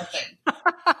challenging.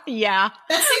 Yeah.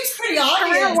 That seems pretty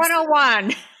obvious. Career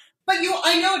 101. But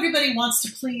I know everybody wants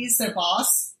to please their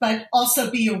boss, but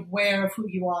also be aware of who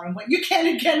you are and what you can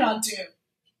and cannot do.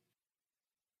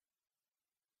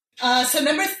 So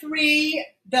number three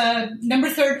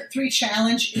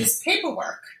challenge is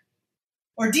paperwork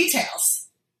or details.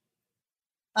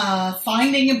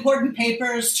 Finding important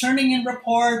papers, turning in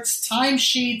reports,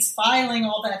 timesheets, filing,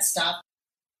 all that stuff.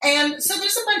 And so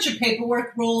there's a bunch of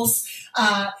paperwork rules.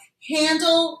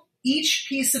 Handle each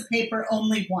piece of paper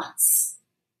only once.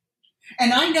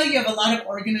 And I know you have a lot of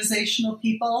organizational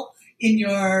people in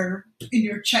your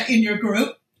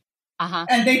group,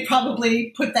 and they probably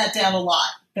put that down a lot.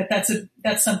 That's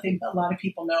something a lot of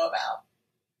people know about.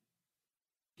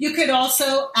 You could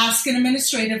also ask an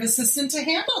administrative assistant to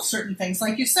handle certain things,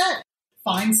 like you said.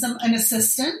 Find an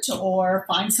assistant or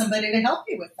find somebody to help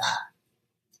you with that,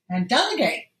 and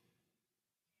delegate.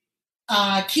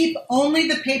 Keep only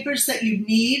the papers that you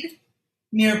need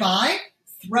nearby.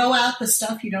 Throw out the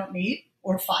stuff you don't need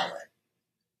or file it.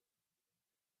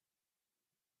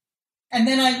 And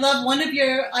then I love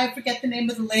I forget the name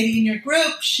of the lady in your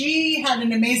group. She had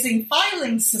an amazing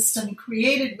filing system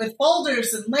created with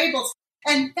folders and labels.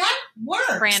 And that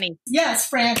works. Franny. Yes,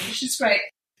 Franny. She's great.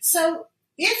 So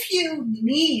if you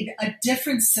need a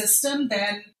different system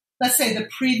than, let's say, the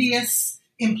previous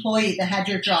employee that had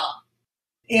your job,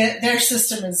 their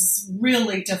system is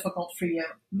really difficult for you,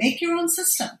 make your own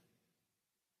system.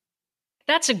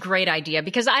 That's a great idea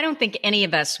because I don't think any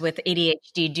of us with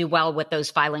ADHD do well with those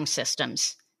filing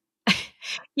systems.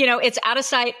 It's out of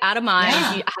sight, out of mind.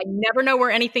 Yeah. I never know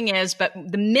where anything is. But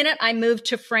the minute I moved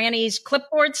to Franny's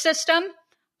clipboard system,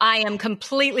 I am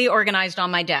completely organized on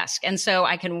my desk. And so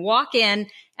I can walk in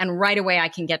and right away I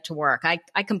can get to work. I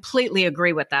completely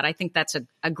agree with that. I think that's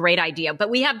a great idea.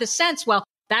 But we have the sense, well,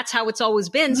 that's how it's always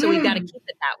been. So we've got to keep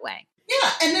it that way.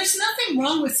 Yeah. And there's nothing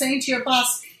wrong with saying to your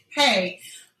boss, hey,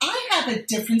 I have a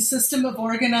different system of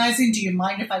organizing. Do you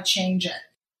mind if I change it?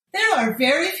 There are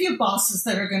very few bosses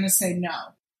that are going to say no.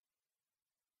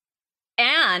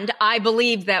 And I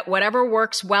believe that whatever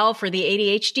works well for the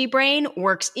ADHD brain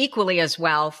works equally as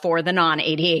well for the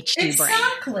non-ADHD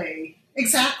brain.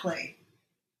 Exactly.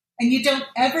 And you don't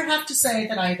ever have to say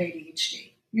that I have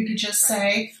ADHD. You can just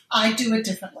say, I do it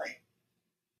differently.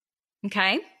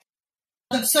 Okay.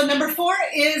 So number 4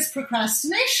 is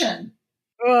procrastination.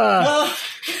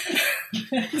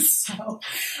 So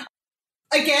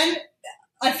again,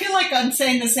 I feel like I'm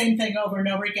saying the same thing over and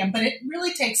over again, but it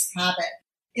really takes habit,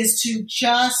 is to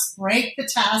just break the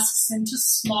tasks into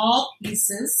small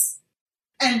pieces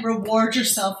and reward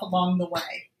yourself along the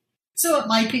way. So it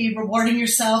might be rewarding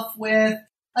yourself with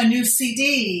a new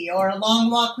CD or a long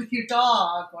walk with your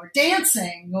dog or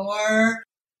dancing or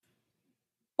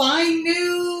buying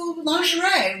new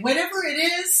lingerie, whatever it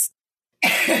is.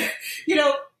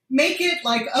 Make it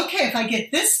like, okay, if I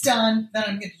get this done, then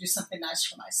I'm going to do something nice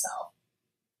for myself.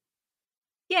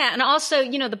 Yeah. And also,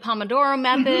 the Pomodoro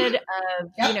method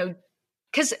of,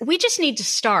 because we just need to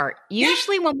start.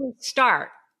 Usually when we start,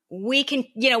 we can,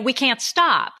 we can't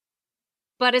stop.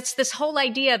 But it's this whole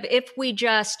idea of if we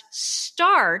just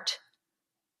start.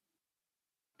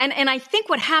 And I think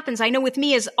what happens, I know with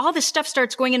me, is all this stuff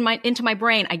starts going into my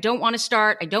brain. I don't want to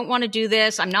start. I don't want to do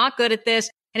this. I'm not good at this.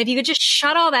 And if you could just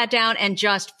shut all that down and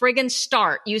just friggin'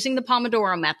 start using the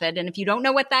Pomodoro method. And if you don't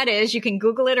know what that is, you can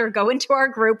Google it or go into our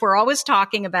group. We're always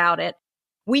talking about it.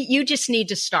 You just need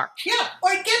to start. Yeah.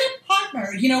 Or get a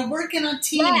partner, working on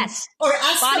teams. Yes. Or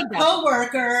ask a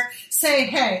coworker, say,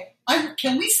 hey,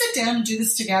 can we sit down and do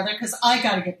this together? Because I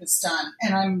got to get this done.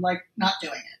 And I'm not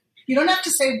doing it. You don't have to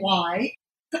say why.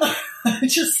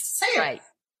 Just say it. Right.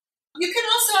 You can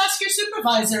also ask your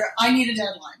supervisor, I need a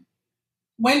deadline.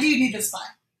 When do you need this by?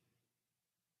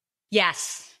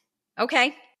 Yes.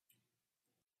 Okay.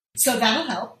 So that'll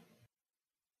help.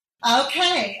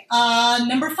 Okay.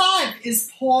 Number 5 is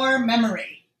poor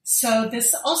memory. So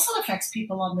this also affects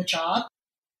people on the job.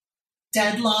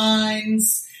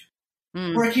 Deadlines,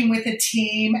 working with a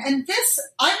team. And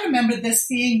I remember this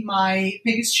being my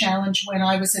biggest challenge when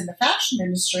I was in the fashion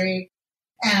industry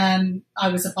and I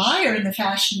was a buyer in the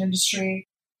fashion industry.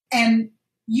 And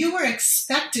you were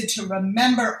expected to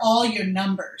remember all your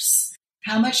numbers.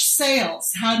 How much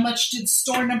sales? How much did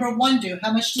store number 1 do?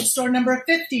 How much did store number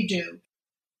 50 do?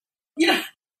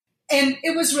 And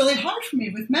it was really hard for me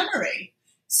with memory.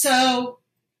 So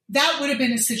that would have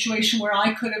been a situation where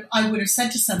I would have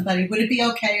said to somebody, would it be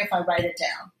okay if I write it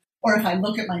down? Or if I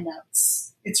look at my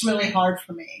notes? It's really hard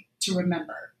for me to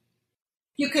remember.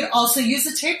 You could also use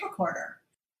a tape recorder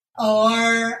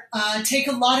or take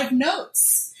a lot of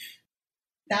notes.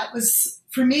 That was,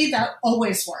 for me, that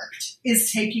always worked,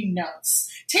 is taking notes.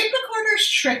 Tape recorder's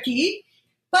tricky,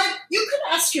 but you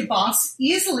could ask your boss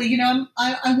easily,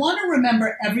 I want to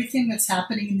remember everything that's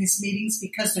happening in these meetings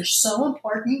because they're so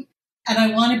important and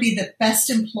I want to be the best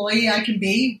employee I can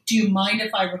be. Do you mind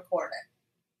if I record it?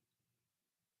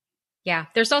 Yeah.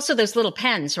 There's also those little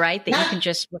pens, right? That you can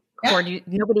just record. Yeah.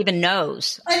 Nobody even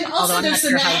knows. And also there's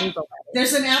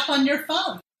an app on your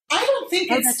phone. I don't think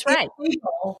it's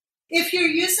illegal. If you're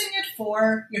using it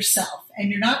for yourself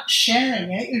and you're not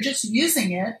sharing it, you're just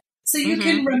using it so you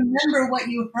can remember what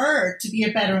you heard to be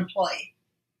a better employee.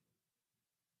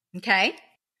 Okay.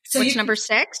 So what's number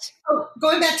 6? Oh,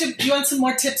 going back to, do you want some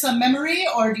more tips on memory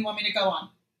or do you want me to go on?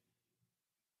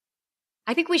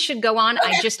 I think we should go on.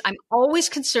 Okay. I'm always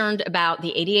concerned about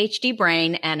the ADHD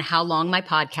brain and how long my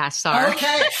podcasts are.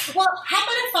 Okay. Well, how about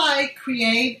if I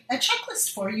create a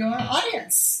checklist for your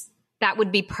audience? That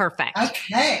would be perfect.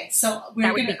 Okay. So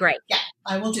that would be great. Yeah,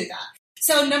 I will do that.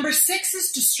 So number 6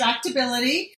 is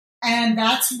distractibility. And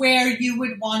that's where you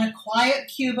would want a quiet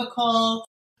cubicle.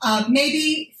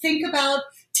 Maybe think about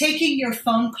taking your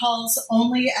phone calls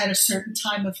only at a certain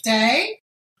time of day.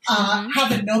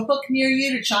 Have a notebook near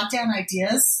you to jot down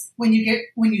ideas when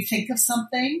you think of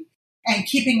something, and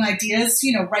keeping ideas,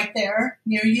 right there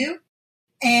near you.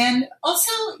 And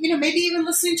also, maybe even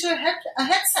listening to a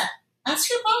headset.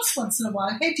 Ask your boss once in a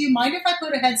while, hey, do you mind if I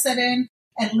put a headset in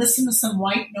and listen to some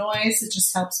white noise? It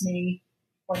just helps me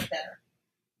work better.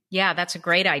 Yeah, that's a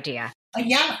great idea.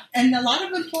 Yeah, and a lot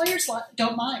of employers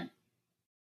don't mind.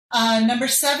 Number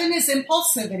 7 is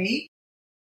impulsivity.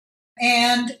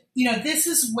 And, this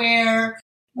is where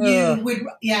you would,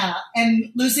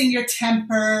 and losing your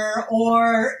temper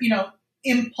or,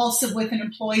 impulsive with an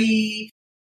employee,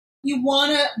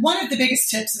 one of the biggest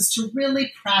tips is to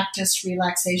really practice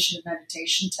relaxation and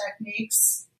meditation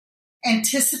techniques,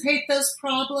 anticipate those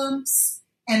problems,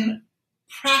 and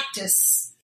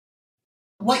practice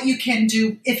what you can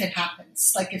do if it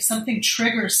happens. Like if something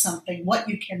triggers something, what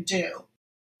you can do.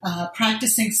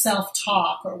 Practicing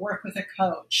self-talk or work with a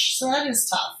coach. So that is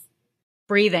tough.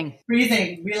 Breathing,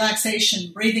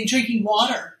 relaxation, drinking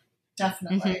water,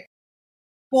 definitely. Mm-hmm.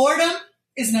 Boredom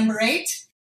is number 8.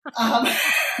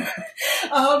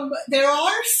 There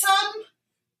are some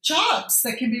jobs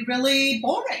that can be really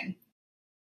boring,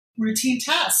 routine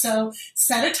tasks. So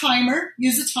set a timer,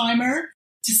 use a timer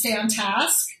to stay on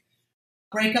task,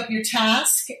 break up your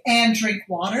task, and drink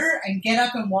water, and get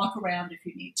up and walk around if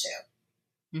you need to.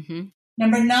 Mm-hmm.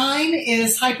 Number 9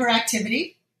 is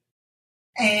hyperactivity.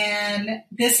 And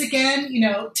this again,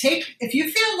 if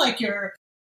you feel like you're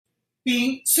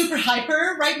being super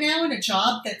hyper right now in a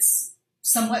job that's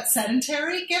somewhat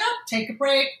sedentary, get up, take a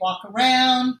break, walk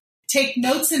around, take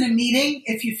notes in a meeting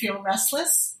if you feel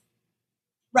restless,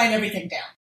 write everything down.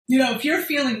 If you're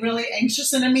feeling really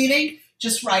anxious in a meeting,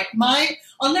 just write.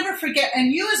 I'll never forget,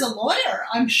 and you as a lawyer,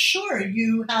 I'm sure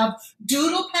you have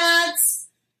doodle pads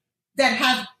that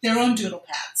have their own doodle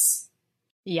pads.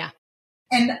 Yeah.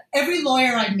 And every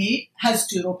lawyer I meet has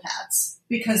doodle pads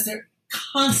because they're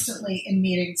constantly in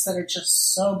meetings that are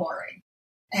just so boring.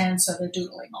 And so they're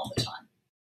doodling all the time.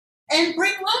 And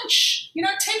bring lunch.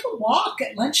 Take a walk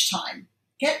at lunchtime.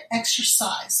 Get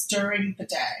exercise during the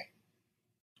day.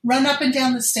 Run up and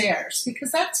down the stairs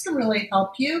because that's going to really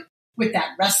help you with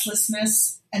that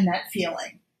restlessness and that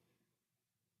feeling.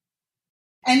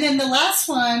 And then the last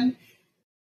one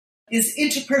is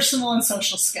interpersonal and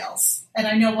social skills. And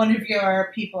I know one of your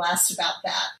people asked about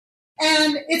that.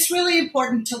 And it's really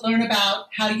important to learn about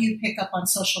how you pick up on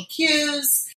social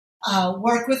cues,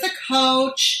 work with a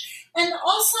coach, and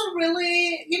also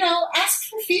really, ask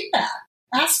for feedback.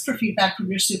 Ask for feedback from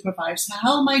your supervisor.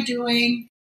 How am I doing?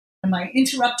 Am I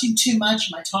interrupting too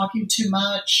much? Am I talking too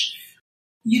much?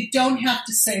 You don't have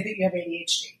to say that you have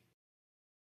ADHD.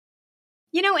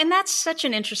 And that's such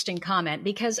an interesting comment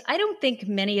because I don't think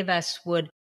many of us would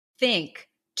think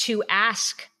to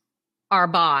ask our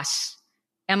boss,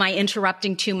 am I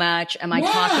interrupting too much? Am I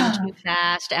talking too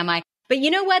fast? But you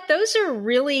know what? Those are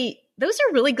really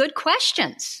good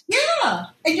questions. Yeah.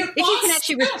 And your boss, if you can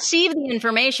actually receive the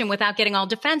information without getting all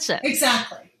defensive.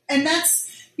 Exactly. And that's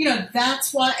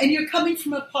why, and you're coming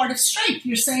from a part of strength.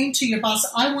 You're saying to your boss,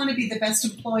 I want to be the best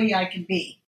employee I can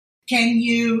be. Can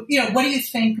you, what do you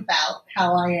think about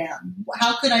how I am?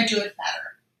 How could I do it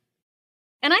better?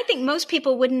 And I think most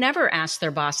people would never ask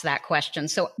their boss that question.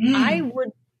 So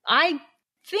I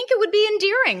think it would be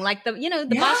endearing. Like the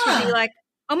boss would be like,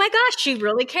 oh my gosh, she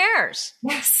really cares.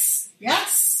 Yes.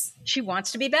 Yes. She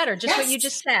wants to be better. Just what you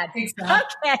just said.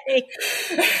 Exactly. Okay.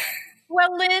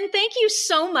 Well, Lynn, thank you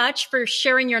so much for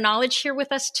sharing your knowledge here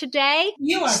with us today.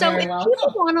 You are very welcome. So if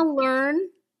people want to learn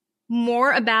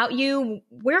more about you,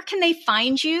 where can they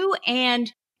find you? And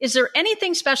is there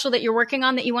anything special that you're working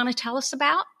on that you want to tell us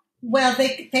about? Well,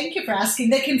 thank you for asking.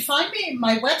 They can find me.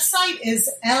 My website is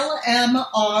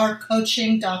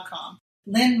lmrcoaching.com,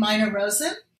 Lynn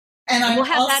Miner-Rosen. And we'll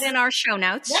have that in our show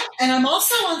notes. Yeah, and I'm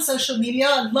also on social media.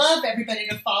 I love everybody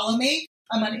to follow me.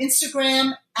 I'm on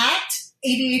Instagram at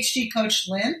ADHD Coach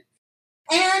Lynn.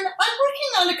 And I'm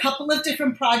working on a couple of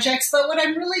different projects, but what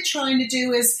I'm really trying to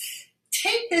do is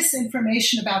take this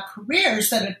information about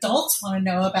careers that adults want to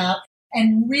know about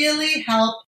and really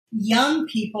help young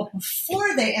people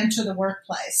before they enter the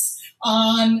workplace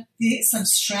on some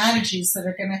strategies that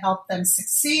are going to help them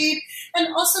succeed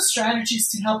and also strategies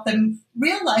to help them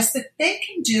realize that they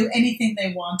can do anything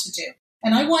they want to do.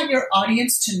 And I want your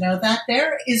audience to know that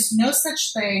there is no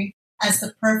such thing as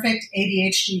the perfect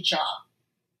ADHD job.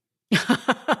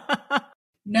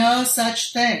 No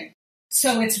such thing.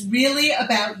 So it's really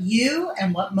about you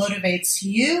and what motivates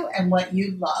you and what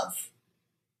you love.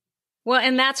 Well,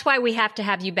 and that's why we have to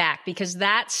have you back, because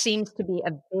that seems to be a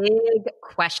big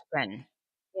question,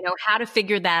 how to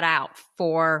figure that out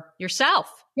for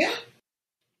yourself. Yeah.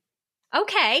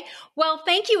 Okay. Well,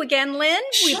 thank you again, Lynn.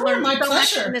 Sure, We've learned my so much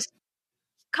pleasure. in this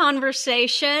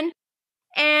conversation.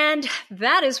 And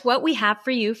that is what we have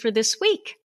for you for this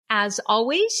week. As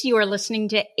always, you are listening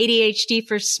to ADHD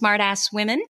for Smartass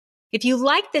Women. If you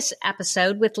like this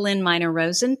episode with Lynn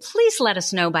Miner-Rosen, please let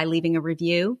us know by leaving a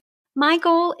review. My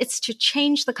goal is to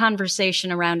change the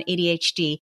conversation around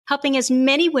ADHD, helping as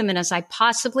many women as I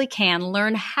possibly can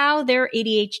learn how their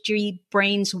ADHD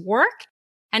brains work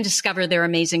and discover their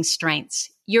amazing strengths.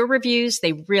 Your reviews,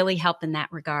 they really help in that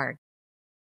regard.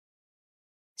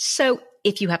 So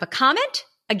if you have a comment,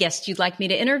 a guest you'd like me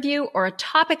to interview, or a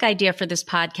topic idea for this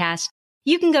podcast,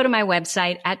 you can go to my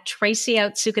website at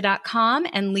tracyotsuka.com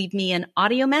and leave me an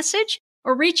audio message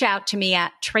or reach out to me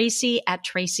at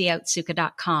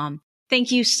tracy@tracyotsuka.com.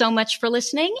 Thank you so much for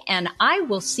listening, and I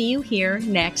will see you here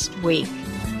next week.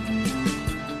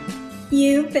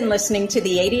 You've been listening to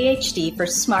the ADHD for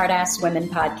Smartass Women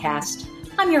podcast.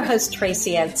 I'm your host,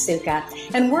 Tracy Otsuka,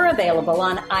 and we're available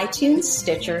on iTunes,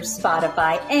 Stitcher,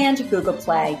 Spotify, and Google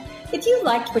Play. If you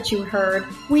liked what you heard,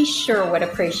 we sure would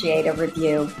appreciate a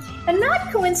review. And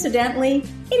not coincidentally,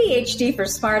 ADHD for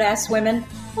Smartass Women,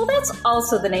 well, that's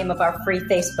also the name of our free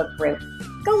Facebook group.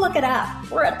 Go look it up.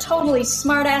 We're a totally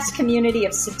smartass community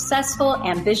of successful,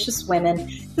 ambitious women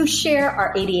who share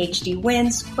our ADHD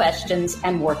wins, questions,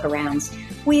 and workarounds.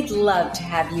 We'd love to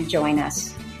have you join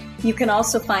us. You can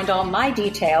also find all my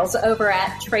details over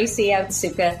at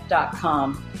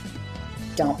tracyotsuka.com.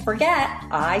 Don't forget,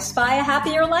 I spy a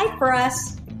happier life for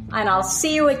us, and I'll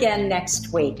see you again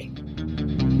next week.